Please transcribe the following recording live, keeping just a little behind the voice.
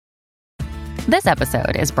This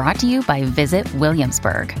episode is brought to you by Visit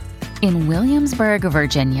Williamsburg. In Williamsburg,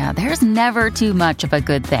 Virginia, there's never too much of a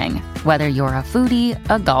good thing. Whether you're a foodie,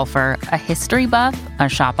 a golfer, a history buff, a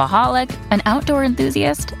shopaholic, an outdoor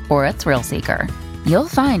enthusiast, or a thrill seeker, you'll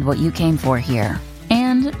find what you came for here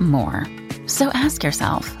and more. So ask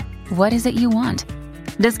yourself, what is it you want?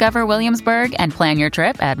 Discover Williamsburg and plan your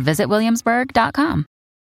trip at visitwilliamsburg.com.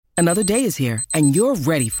 Another day is here, and you're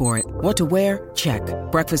ready for it. What to wear? Check.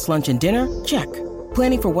 Breakfast, lunch, and dinner? Check.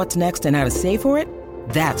 Planning for what's next and how to save for it?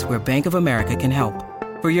 That's where Bank of America can help.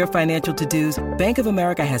 For your financial to-dos, Bank of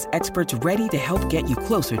America has experts ready to help get you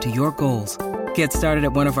closer to your goals. Get started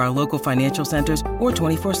at one of our local financial centers or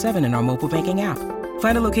 24/7 in our mobile banking app.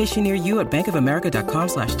 Find a location near you at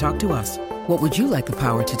bankofamerica.com/talktous. What would you like the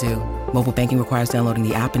power to do? Mobile banking requires downloading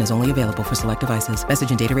the app and is only available for select devices.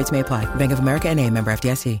 Message and data rates may apply. Bank of America N.A., member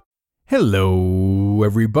FDIC. Hello,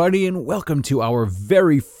 everybody, and welcome to our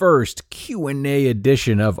very first Q&A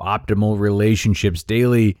edition of Optimal Relationships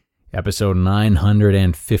Daily, episode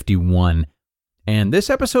 951. And this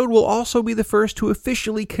episode will also be the first to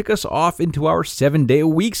officially kick us off into our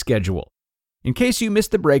 7-day-a-week schedule. In case you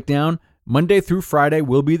missed the breakdown, Monday through Friday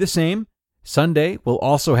will be the same. Sunday will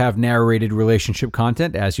also have narrated relationship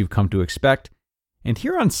content, as you've come to expect. And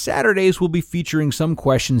here on Saturdays, we'll be featuring some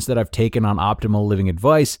questions that I've taken on Optimal Living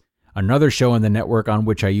Advice, another show in the network on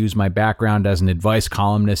which I use my background as an advice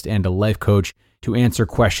columnist and a life coach to answer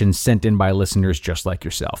questions sent in by listeners just like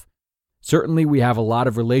yourself. Certainly, we have a lot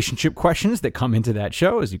of relationship questions that come into that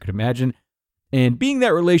show, as you could imagine. And being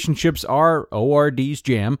that relationships are ORD's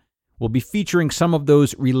jam, we'll be featuring some of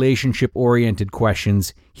those relationship-oriented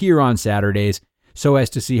questions here on Saturdays so as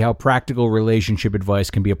to see how practical relationship advice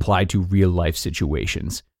can be applied to real-life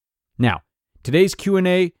situations. Now, today's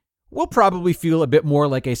Q&A will probably feel a bit more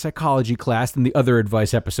like a psychology class than the other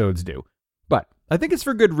advice episodes do. But I think it's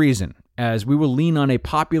for good reason, as we will lean on a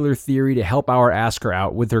popular theory to help our asker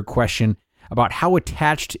out with her question about how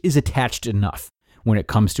attached is attached enough when it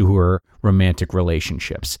comes to her romantic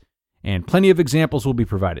relationships. And plenty of examples will be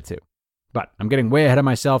provided too. But I'm getting way ahead of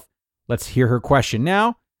myself. Let's hear her question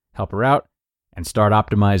now, help her out, and start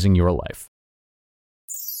optimizing your life.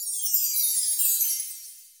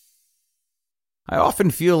 I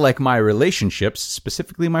often feel like my relationships,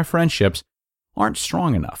 specifically my friendships, aren't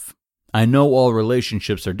strong enough. I know all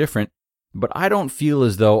relationships are different, but I don't feel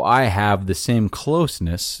as though I have the same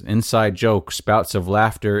closeness, inside jokes, bouts of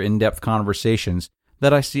laughter, in-depth conversations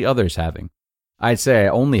that I see others having. I'd say I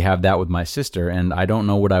only have that with my sister, and I don't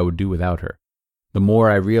know what I would do without her. The more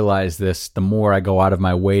I realize this, the more I go out of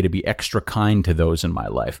my way to be extra kind to those in my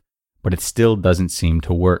life, but it still doesn't seem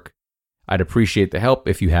to work. I'd appreciate the help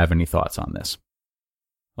if you have any thoughts on this.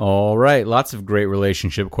 All right, lots of great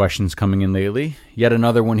relationship questions coming in lately. Yet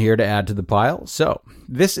another one here to add to the pile. So,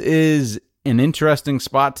 this is an interesting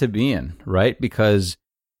spot to be in, right? Because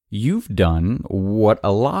you've done what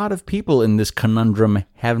a lot of people in this conundrum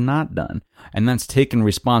have not done, and that's taken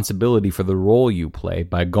responsibility for the role you play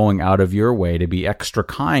by going out of your way to be extra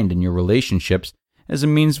kind in your relationships as a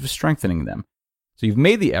means of strengthening them. So you've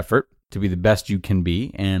made the effort to be the best you can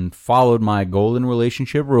be and followed my golden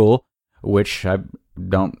relationship rule, which I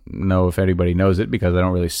don't know if anybody knows it because I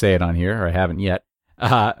don't really say it on here, or I haven't yet,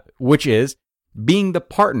 which is being the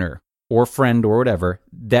partner or friend or whatever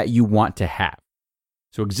that you want to have.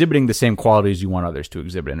 So exhibiting the same qualities you want others to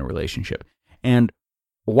exhibit in a relationship. And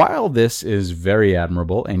while this is very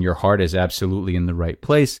admirable and your heart is absolutely in the right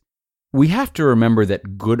place, we have to remember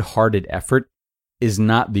that good-hearted effort is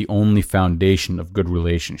not the only foundation of good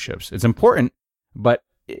relationships. It's important, but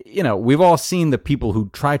we've all seen the people who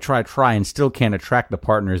try and still can't attract the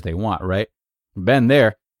partners they want, right? Been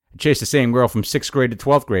there. I chased the same girl from 6th grade to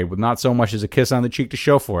 12th grade with not so much as a kiss on the cheek to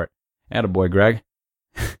show for it. Attaboy, Greg.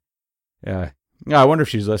 Yeah, I wonder if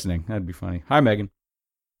she's listening. That'd be funny. Hi, Megan.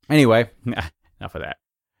 Anyway, enough of that.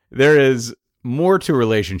 There is more to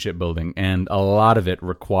relationship building, and a lot of it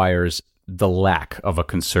requires the lack of a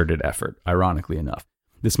concerted effort, ironically enough.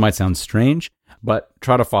 This might sound strange, but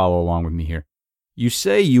try to follow along with me here. You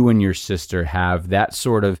say you and your sister have that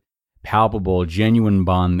sort of palpable, genuine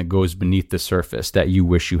bond that goes beneath the surface that you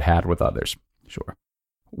wish you had with others. Sure.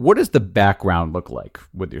 What does the background look like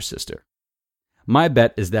with your sister? My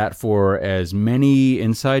bet is that for as many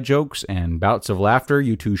inside jokes and bouts of laughter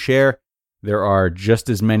you two share, there are just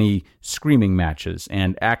as many screaming matches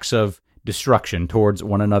and acts of destruction towards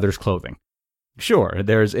one another's clothing. Sure,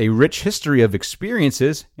 there's a rich history of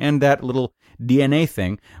experiences and that little DNA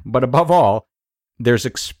thing, but above all, there's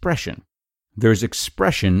expression. There's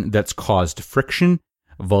expression that's caused friction,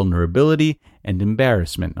 vulnerability, and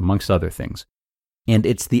embarrassment, amongst other things. And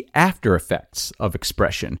it's the after effects of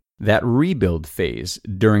expression, that rebuild phase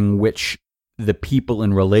during which the people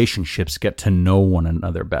in relationships get to know one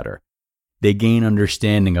another better. They gain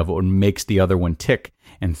understanding of what makes the other one tick,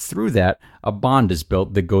 and through that, a bond is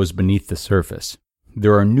built that goes beneath the surface.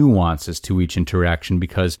 There are nuances to each interaction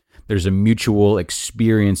because there's a mutual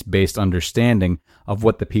experience-based understanding of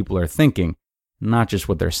what the people are thinking, not just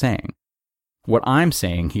what they're saying. What I'm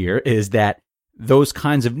saying here is that those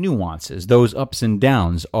kinds of nuances, those ups and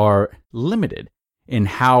downs, are limited in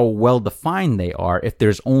how well-defined they are if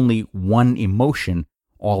there's only one emotion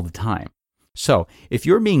all the time. So, if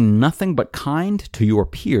you're being nothing but kind to your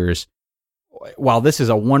peers, while this is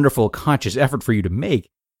a wonderful conscious effort for you to make,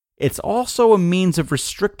 it's also a means of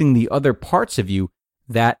restricting the other parts of you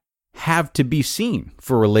that have to be seen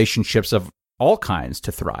for relationships of all kinds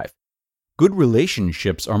to thrive. Good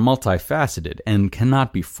relationships are multifaceted and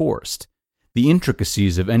cannot be forced. The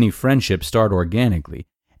intricacies of any friendship start organically,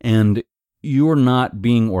 and you're not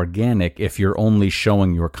being organic if you're only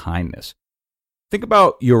showing your kindness. Think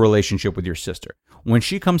about your relationship with your sister. When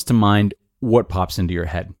she comes to mind, what pops into your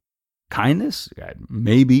head? Kindness?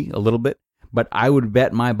 Maybe a little bit, but I would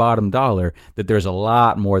bet my bottom dollar that there's a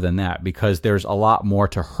lot more than that, because there's a lot more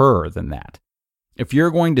to her than that. If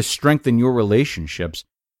you're going to strengthen your relationships,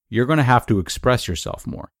 you're going to have to express yourself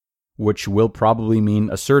more, which will probably mean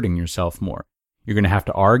asserting yourself more. You're going to have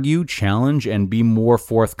to argue, challenge, and be more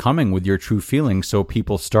forthcoming with your true feelings so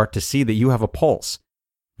people start to see that you have a pulse.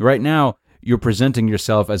 Right now, you're presenting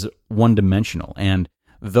yourself as one-dimensional, and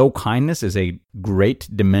though kindness is a great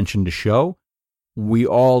dimension to show, we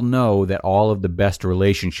all know that all of the best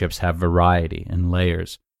relationships have variety and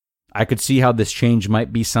layers. I could see how this change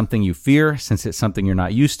might be something you fear, since it's something you're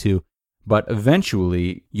not used to, but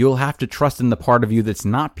eventually you'll have to trust in the part of you that's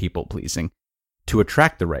not people-pleasing to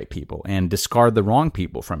attract the right people and discard the wrong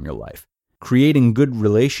people from your life. Creating good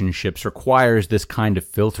relationships requires this kind of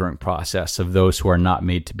filtering process of those who are not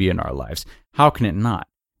made to be in our lives. How can it not?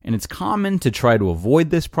 And it's common to try to avoid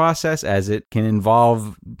this process as it can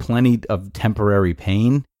involve plenty of temporary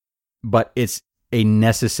pain, but it's a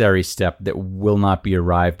necessary step that will not be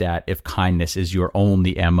arrived at if kindness is your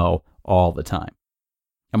only MO all the time.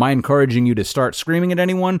 Am I encouraging you to start screaming at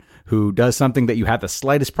anyone who does something that you have the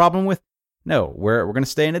slightest problem with? No, we're going to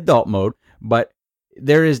stay in adult mode, but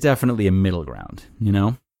there is definitely a middle ground, you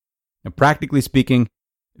know? Now, practically speaking,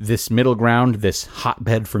 this middle ground, this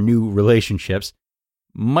hotbed for new relationships,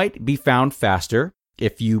 might be found faster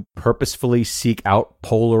if you purposefully seek out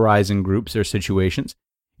polarizing groups or situations.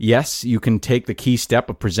 Yes, you can take the key step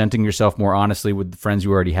of presenting yourself more honestly with the friends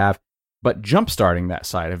you already have, but jumpstarting that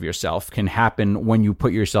side of yourself can happen when you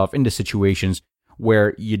put yourself into situations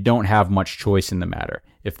where you don't have much choice in the matter,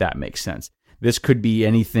 if that makes sense. This could be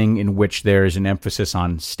anything in which there's an emphasis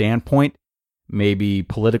on standpoint, maybe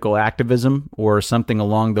political activism, or something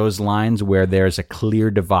along those lines where there's a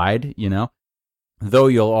clear divide, you know? Though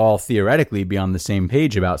you'll all theoretically be on the same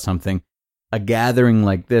page about something, a gathering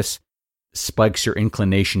like this spikes your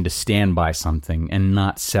inclination to stand by something and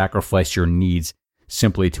not sacrifice your needs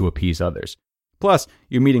simply to appease others. Plus,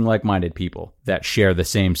 you're meeting like-minded people that share the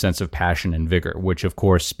same sense of passion and vigor, which of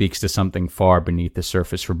course speaks to something far beneath the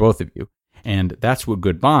surface for both of you. And that's what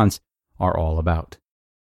good bonds are all about.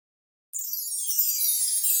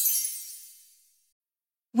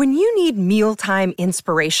 When you need mealtime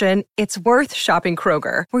inspiration, it's worth shopping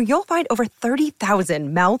Kroger, where you'll find over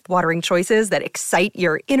 30,000 mouth-watering choices that excite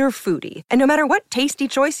your inner foodie. And no matter what tasty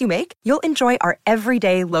choice you make, you'll enjoy our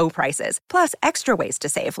everyday low prices, plus extra ways to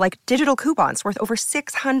save, like digital coupons worth over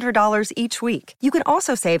 $600 each week. You can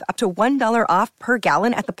also save up to $1 off per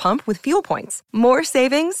gallon at the pump with fuel points. More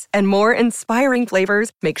savings and more inspiring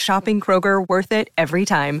flavors make shopping Kroger worth it every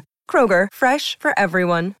time. Kroger, fresh for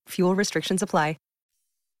everyone. Fuel restrictions apply.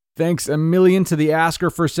 Thanks a million to the asker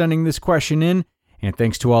for sending this question in, and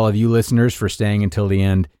thanks to all of you listeners for staying until the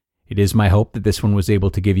end. It is my hope that this one was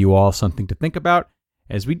able to give you all something to think about,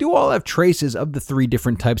 as we do all have traces of the 3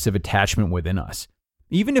 different types of attachment within us.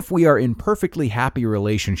 Even if we are in perfectly happy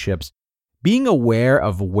relationships, being aware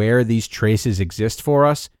of where these traces exist for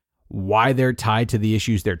us, why they're tied to the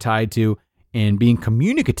issues they're tied to, and being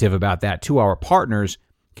communicative about that to our partners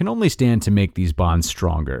can only stand to make these bonds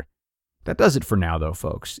stronger. That does it for now, though,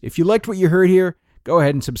 folks. If you liked what you heard here, go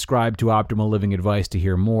ahead and subscribe to Optimal Living Advice to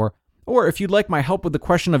hear more. Or if you'd like my help with a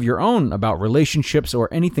question of your own about relationships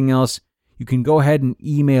or anything else, you can go ahead and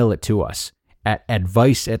email it to us at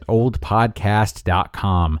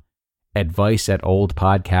advice@oldpodcast.com.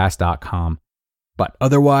 Advice@oldpodcast.com. But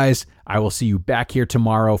otherwise, I will see you back here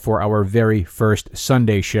tomorrow for our very first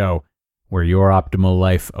Sunday show, where your optimal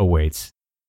life awaits.